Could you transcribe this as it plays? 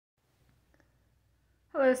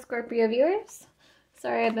Hello Scorpio viewers.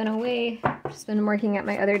 Sorry I've been away. Just been working at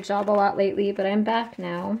my other job a lot lately, but I'm back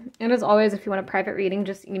now. And as always, if you want a private reading,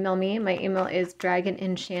 just email me. My email is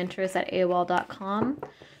dragonenchantress@aol.com.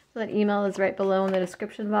 So that email is right below in the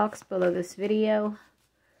description box below this video.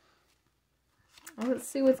 Let's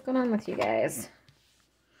see what's going on with you guys.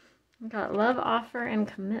 We got love, offer, and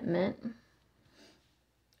commitment.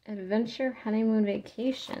 Adventure, honeymoon,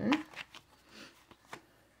 vacation.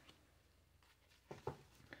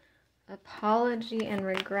 Apology and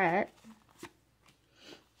regret.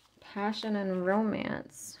 Passion and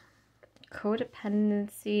romance.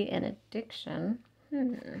 Codependency and addiction.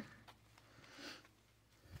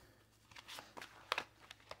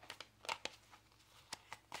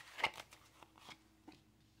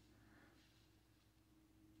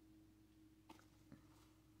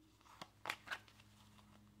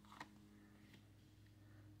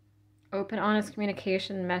 Open, honest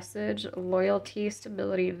communication, message, loyalty,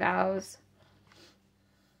 stability, vows.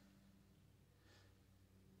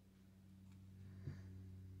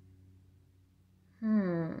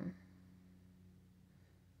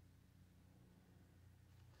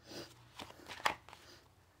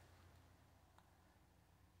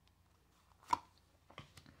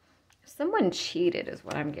 Someone cheated is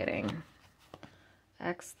what I'm getting.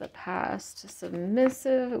 X the past.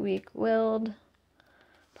 Submissive, weak-willed.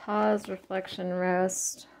 Pause, reflection,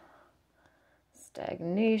 rest,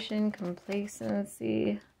 stagnation,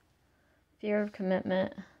 complacency, fear of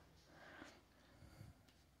commitment.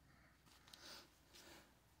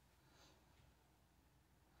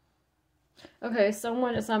 Okay,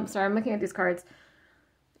 I'm sorry, I'm looking at these cards.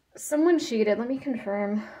 Someone cheated. Let me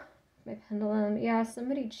confirm my pendulum. Yeah,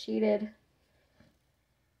 somebody cheated.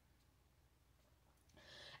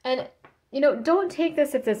 And, you know, don't take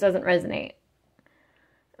this if this doesn't resonate.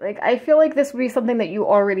 Like, I feel like this would be something that you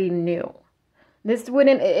already knew. This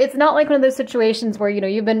wouldn't, it's not like one of those situations where, you know,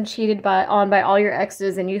 you've been cheated on by all your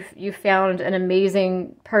exes and you found an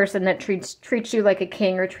amazing person that treats you like a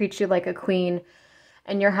king or treats you like a queen,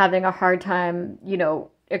 and you're having a hard time, you know,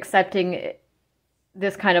 accepting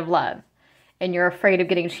this kind of love, and you're afraid of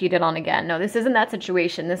getting cheated on again. No, this isn't that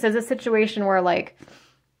situation. This is a situation where, like,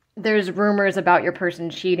 there's rumors about your person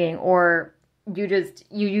cheating, or you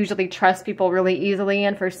usually trust people really easily,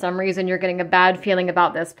 and for some reason you're getting a bad feeling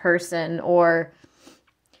about this person, or,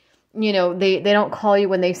 you know, they don't call you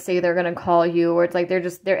when they say they're going to call you, or it's like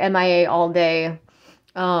they're MIA all day.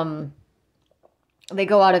 They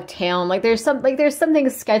go out of town. Like there's something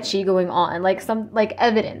sketchy going on, like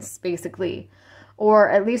evidence basically,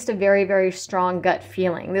 or at least a very, very strong gut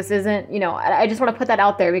feeling. This isn't, you know, I just want to put that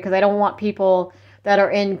out there because I don't want people that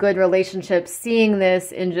are in good relationships seeing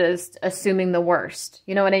this and just assuming the worst.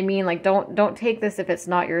 You know what I mean? Like, don't take this if it's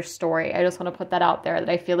not your story. I just want to put that out there, that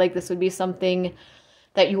I feel like this would be something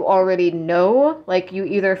that you already know. Like, you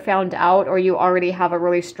either found out or you already have a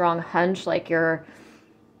really strong hunch, like you're,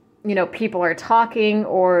 you know, people are talking,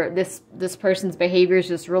 or this person's behavior is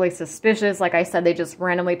just really suspicious. Like I said, they just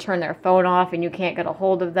randomly turn their phone off and you can't get a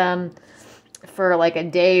hold of them for like a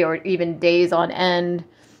day or even days on end.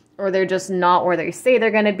 Or they're just not where they say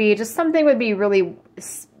they're going to be. Just something would be really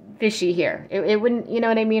fishy here. It wouldn't, you know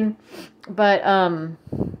what I mean? But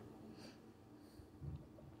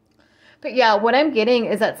yeah, what I'm getting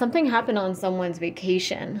is that something happened on someone's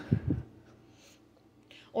vacation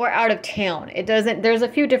or out of town. There's a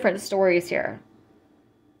few different stories here.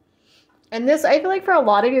 And this, I feel like for a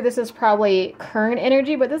lot of you, this is probably current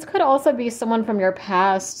energy, but this could also be someone from your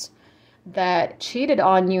past that cheated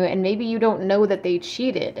on you, and maybe you don't know that they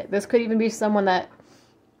cheated. This could even be someone that,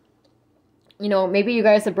 you know, maybe you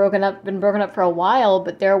guys have been broken up for a while,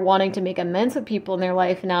 but they're wanting to make amends with people in their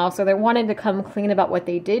life now, so they're wanting to come clean about what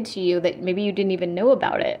they did to you that maybe you didn't even know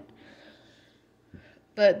about it.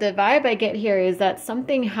 But the vibe I get here is that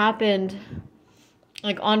something happened,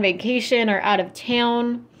 like on vacation or out of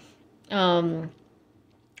town. Could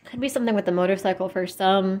be something with the motorcycle for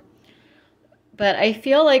some. But I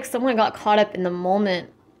feel like someone got caught up in the moment.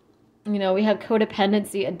 You know, we have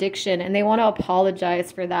codependency, addiction, and they want to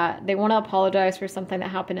apologize for that. They want to apologize for something that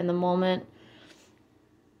happened in the moment.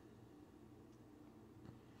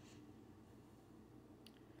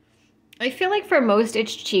 I feel like for most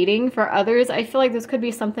it's cheating. For others, I feel like this could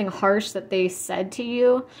be something harsh that they said to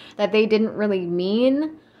you that they didn't really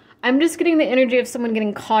mean. I'm just getting the energy of someone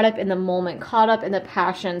getting caught up in the moment, caught up in the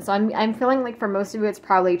passion. So I'm feeling like for most of you, it's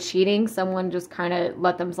probably cheating. Someone just kind of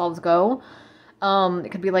let themselves go.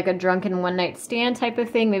 It could be like a drunken one-night stand type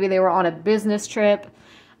of thing. Maybe they were on a business trip,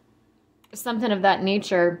 something of that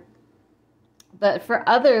nature. But for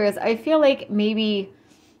others, I feel like maybe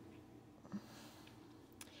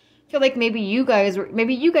feel like maybe you guys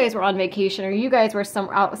were on vacation, or you guys were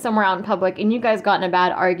somewhere out in public, and you guys got in a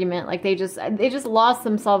bad argument. Like they just lost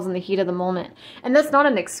themselves in the heat of the moment. And that's not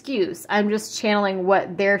an excuse. I'm just channeling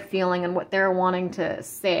what they're feeling and what they're wanting to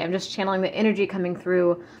say. I'm just channeling the energy coming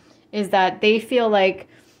through, is that they feel like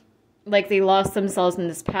they lost themselves in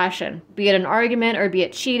this passion, be it an argument or be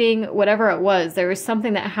it cheating, whatever it was. There was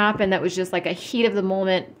something that happened that was just like a heat of the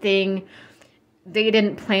moment thing. They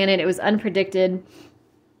didn't plan it. It was unpredicted.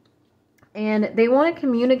 And they want to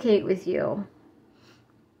communicate with you.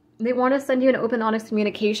 They want to send you an open, honest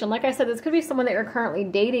communication. Like I said, this could be someone that you're currently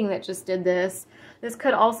dating that just did this. This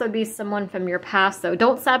could also be someone from your past, though.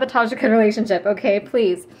 Don't sabotage a good relationship, okay?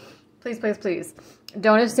 Please. Please, please, please.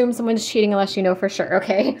 Don't assume someone's cheating unless you know for sure,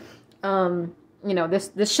 okay? You know,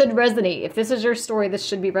 this should resonate. If this is your story, this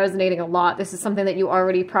should be resonating a lot. This is something that you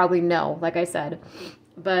already probably know, like I said.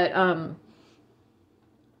 But,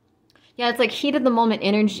 yeah, it's like heat of the moment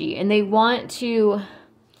energy, and they want to,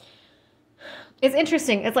 it's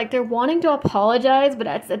interesting. It's like they're wanting to apologize, but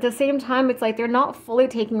at the same time, it's like they're not fully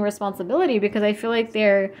taking responsibility, because I feel like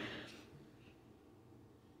they're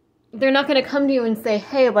not going to come to you and say,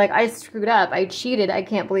 hey, like, I screwed up. I cheated. I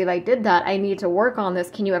can't believe I did that. I need to work on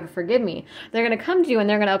this. Can you ever forgive me? They're going to come to you and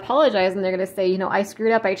they're going to apologize, and they're going to say, you know, I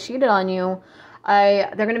screwed up. I cheated on you.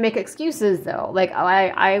 They're going to make excuses, though. Like,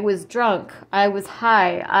 I was drunk. I was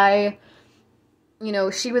high. You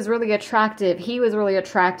know, she was really attractive. He was really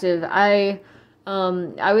attractive. I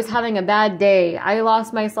was having a bad day. I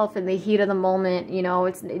lost myself in the heat of the moment. You know,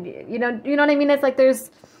 you know what I mean? It's like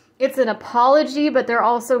it's an apology, but they're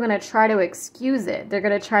also going to try to excuse it. They're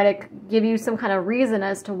going to try to give you some kind of reason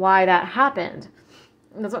as to why that happened.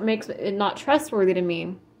 And that's what makes it not trustworthy to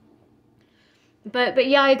me. But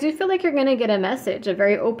yeah, I do feel like you're going to get a message, a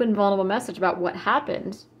very open, vulnerable message about what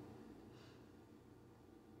happened.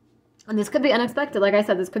 And this could be unexpected. Like I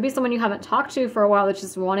said, this could be someone you haven't talked to for a while that's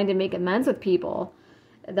just wanting to make amends with people.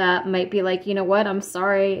 That might be like, you know what, I'm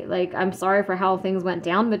sorry. Like, I'm sorry for how things went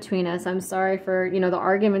down between us. I'm sorry for, you know, the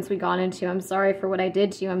arguments we got into. I'm sorry for what I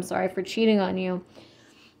did to you. I'm sorry for cheating on you.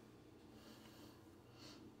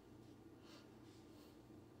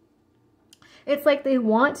 It's like they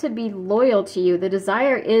want to be loyal to you. The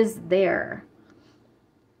desire is there.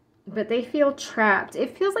 But they feel trapped.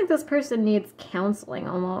 It feels like this person needs counseling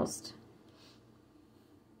almost.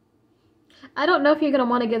 I don't know if you're going to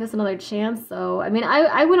want to give this another chance, though. I mean,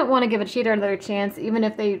 I wouldn't want to give a cheater another chance, even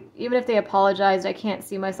if they apologized. I can't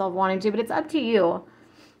see myself wanting to, but it's up to you.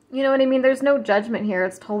 You know what I mean? There's no judgment here.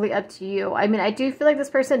 It's totally up to you. I mean, I do feel like this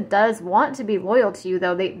person does want to be loyal to you,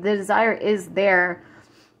 though. The desire is there.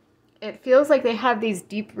 It feels like they have these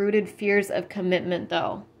deep-rooted fears of commitment,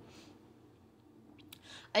 though.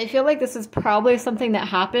 I feel like this is probably something that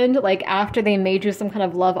happened, like, after they made you some kind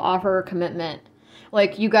of love offer or commitment.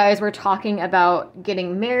 Like, you guys were talking about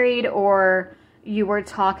getting married, or you were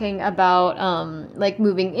talking about, like,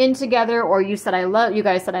 moving in together, or you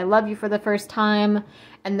guys said, I love you for the first time,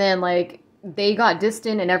 and then, like, they got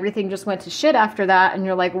distant and everything just went to shit after that, and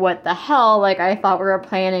you're like, what the hell? Like, I thought we were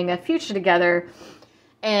planning a future together.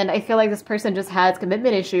 And I feel like this person just has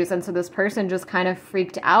commitment issues, and so this person just kind of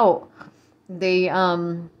freaked out. They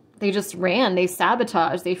just ran, they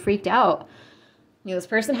sabotaged, they freaked out. You know, this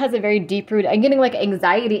person has a very deep root. I'm getting like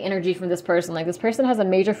anxiety energy from this person. Like, this person has a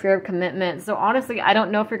major fear of commitment. So honestly, I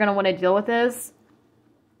don't know if you're going to want to deal with this.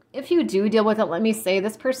 If you do deal with it, let me say,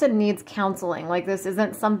 this person needs counseling. Like, this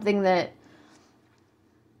isn't something that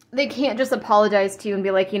they can't just apologize to you and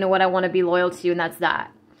be like, you know what, I want to be loyal to you, and that's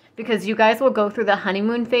that. Because you guys will go through the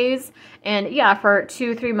honeymoon phase. And yeah, for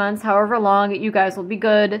 2-3 months, however long, you guys will be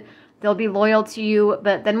good. They'll be loyal to you.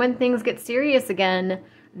 But then when things get serious again,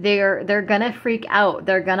 they're gonna freak out.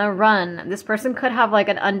 They're gonna run. This person could have like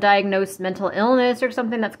an undiagnosed mental illness or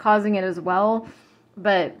something that's causing it as well.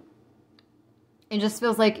 But it just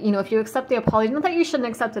feels like, you know, if you accept the apology, not that you shouldn't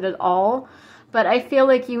accept it at all, but I feel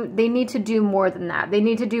like they need to do more than that. They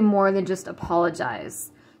need to do more than just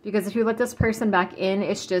apologize. Because if you let this person back in,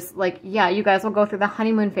 it's just like, yeah, you guys will go through the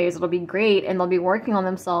honeymoon phase. It'll be great, and they'll be working on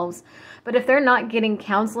themselves. But if they're not getting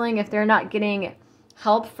counseling, if they're not getting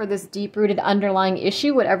help for this deep-rooted underlying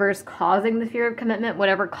issue, whatever is causing the fear of commitment,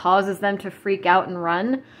 whatever causes them to freak out and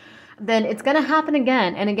run, then it's going to happen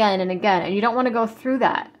again and again and again. And you don't want to go through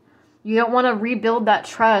that. You don't want to rebuild that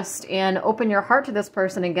trust and open your heart to this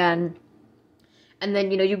person again. And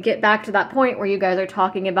then, you know, you get back to that point where you guys are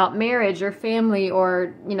talking about marriage or family,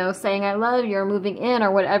 or, you know, saying I love you or moving in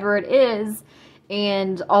or whatever it is.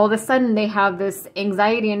 And all of a sudden they have this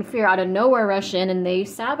anxiety and fear out of nowhere rush in, and they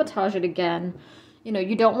sabotage it again. You know,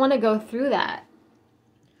 you don't want to go through that.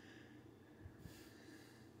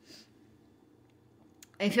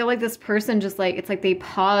 I feel like this person just like, it's like they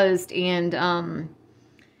paused and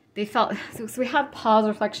they felt, so we have pause,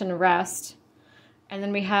 reflection, rest, and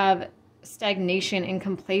then we have stagnation and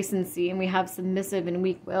complacency, and we have submissive and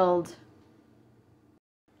weak-willed.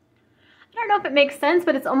 I don't know if it makes sense,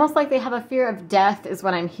 but it's almost like they have a fear of death is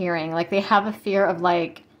what I'm hearing. Like they have a fear of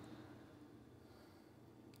like,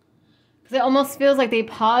 because it almost feels like they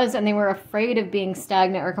paused and they were afraid of being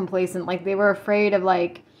stagnant or complacent. Like they were afraid of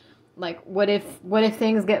like what if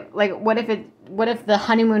things get like, what if the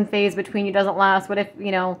honeymoon phase between you doesn't last? What if,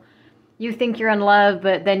 you know, you think you're in love,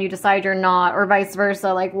 but then you decide you're not, or vice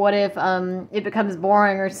versa? Like what if it becomes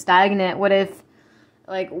boring or stagnant? What if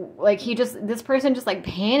like this person just like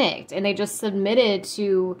panicked and they just submitted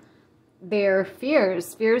to their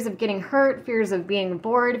fears of getting hurt, fears of being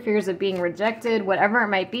bored, fears of being rejected, whatever it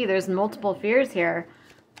might be. There's multiple fears here.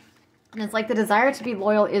 And it's like the desire to be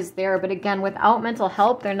loyal is there, but again, without mental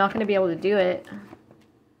help, they're not going to be able to do it.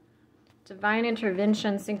 Divine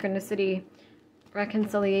intervention, synchronicity,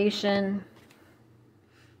 reconciliation,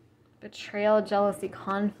 betrayal, jealousy,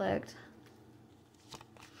 conflict.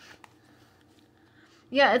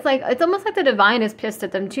 Yeah, it's like, it's almost like the divine is pissed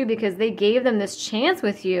at them too, because they gave them this chance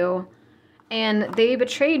with you and they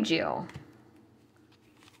betrayed you.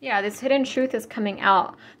 Yeah, this hidden truth is coming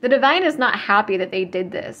out. The divine is not happy that they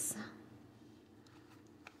did this.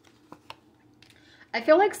 I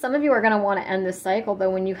feel like some of you are going to want to end this cycle, though,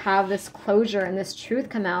 when you have this closure and this truth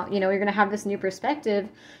come out. You know, you're going to have this new perspective,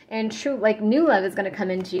 and true, like, new love is going to come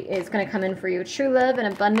in for you. True love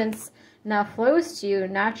and abundance now flows to you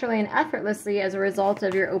naturally and effortlessly as a result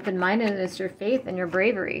of your open-mindedness, your faith, and your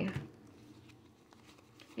bravery.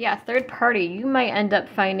 Yeah, third party, you might end up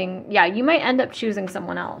you might end up choosing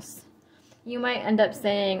someone else. You might end up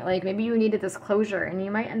saying, like, maybe you needed this closure, and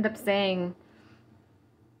you might end up saying,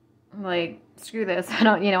 like, screw this,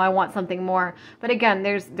 I want something more. But again,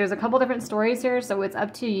 there's a couple different stories here, so it's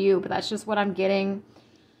up to you, but that's just what I'm getting.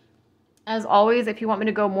 As always, if you want me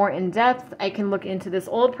to go more in depth, I can look into this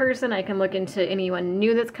old person, I can look into anyone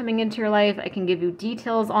new that's coming into your life, I can give you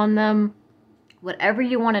details on them. Whatever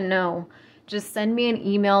you want to know, just send me an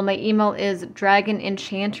email. My email is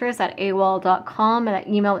dragonenchantress@aol.com, and that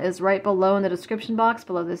email is right below in the description box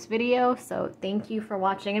below this video. So thank you for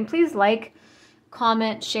watching, and please like,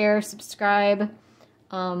 comment, share, subscribe.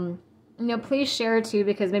 Please share too,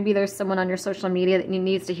 because maybe there's someone on your social media that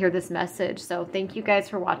needs to hear this message. So thank you guys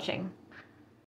for watching.